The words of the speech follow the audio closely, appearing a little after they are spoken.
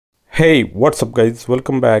Hey, what's up guys,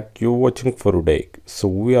 welcome back. You're watching for today. So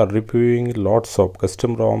we are reviewing lots of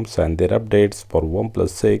custom ROMs and their updates for OnePlus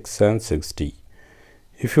 6 and 6T.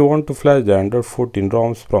 If you want to flash the Android 14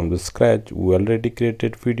 ROMs from the scratch, we already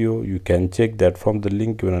created video. You can check that from the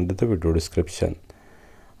link given under the video description.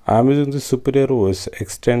 I am using the Tomarow I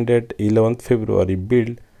extended 11th February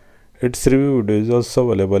build. Its review video is also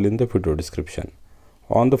available in the video description.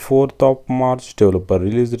 On the 4th of March, developer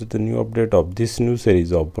released the new update of this new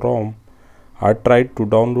series of ROM. I tried to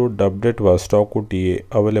download the update via stock OTA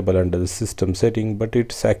available under the system setting, but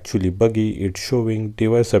it's actually buggy. It's showing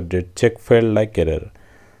device update check failed like error.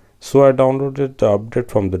 So I downloaded the update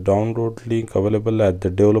from the download link available at the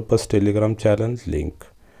developers Telegram challenge link.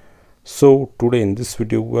 So today in this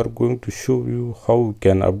video we are going to show you how you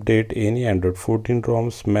can update any Android 14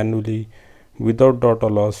 ROMs manually without data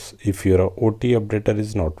loss if your OTA updater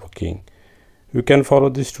is not working. You can follow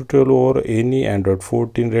this tutorial over any Android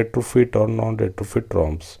 14 retrofit or non-retrofit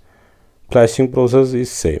ROMs. Flashing process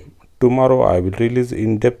is same. Tomorrow I will release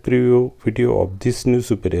in-depth review video of this new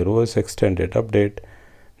Tomarow I extended update.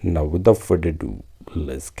 Now without further ado,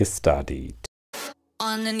 let's get started.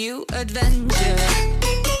 On a new adventure.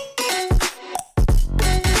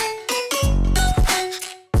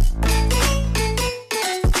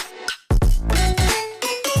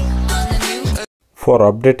 For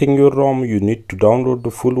updating your ROM, you need to download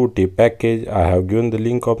the full OTA package. I have given the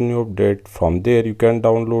link of new update. From there, you can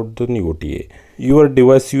download the new OTA. Your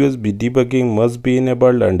device USB debugging must be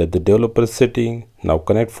enabled under the developer setting. Now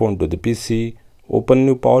connect phone to the PC. Open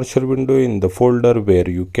new PowerShell window in the folder where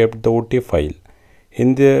you kept the OTA file.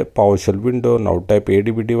 In the PowerShell window, now type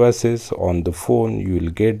ADB devices. On the phone, you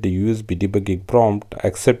will get the USB debugging prompt.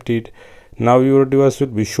 Accept it. Now your device will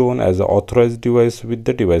be shown as an authorized device with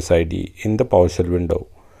the device ID in the PowerShell window.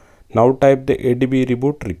 Now type the ADB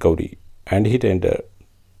reboot recovery and hit enter.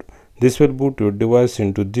 This will boot your device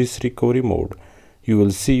into this recovery mode. You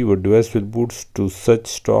will see your device will boot to such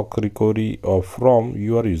stock recovery of ROM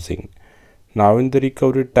you are using. Now in the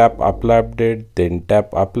recovery, tap apply update, then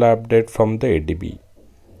tap apply update from the ADB.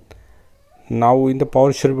 Now in the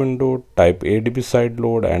PowerShell window, type ADB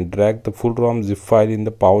sideload and drag the full ROM zip file in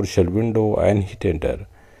the PowerShell window and hit enter.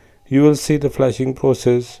 You will see the flashing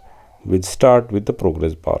process will start with the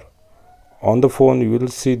progress bar. On the phone, you will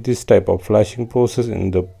see this type of flashing process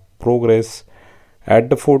in the progress. At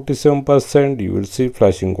the 47%, you will see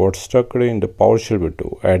flashing got stuck in the PowerShell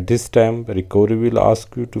window. At this time, recovery will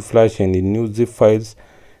ask you to flash any new zip files.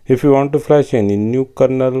 If you want to flash any new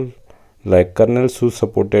kernel, like kernels who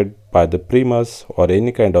supported by the Primus or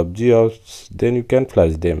any kind of GOS, then you can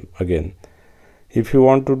flash them again. If you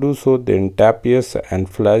want to do so, then tap yes and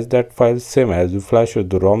flash that file same as you flash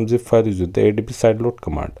the ROM zip file using the ADB sideload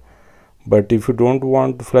command. But if you don't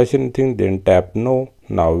want to flash anything, then tap no.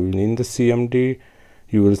 Now in the CMD,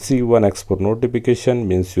 you will see one export notification,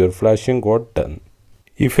 means your flashing got done.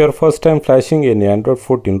 If you are first time flashing any Android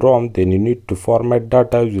 14 ROM, then you need to format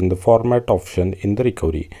data using the format option in the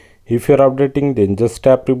recovery. If you are updating, then just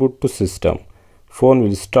tap reboot to system. Phone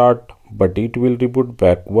will start, but it will reboot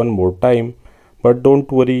back one more time. But don't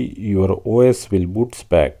worry, your OS will boot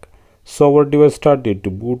back. So our device started to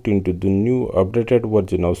boot into the new updated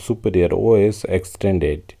version of Tomarow I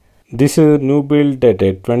extended. This is a new build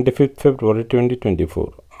dated 25th February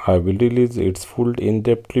 2024. I will release its full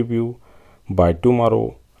in-depth review by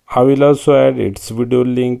tomorrow. I will also add its video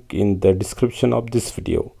link in the description of this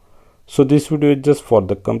video. So this video is just for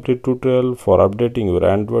the complete tutorial for updating your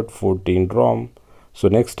Android 14 ROM. So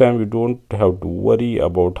next time you don't have to worry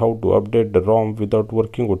about how to update the ROM without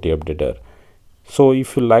working OTA updater. So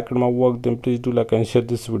if you liked my work, then please do like and share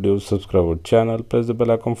this video, subscribe our channel, press the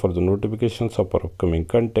bell icon for the notifications of our upcoming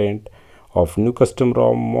content of new custom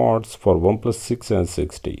ROM mods for OnePlus 6 and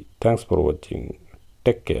 6T. Thanks for watching.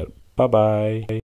 Take care. Bye bye.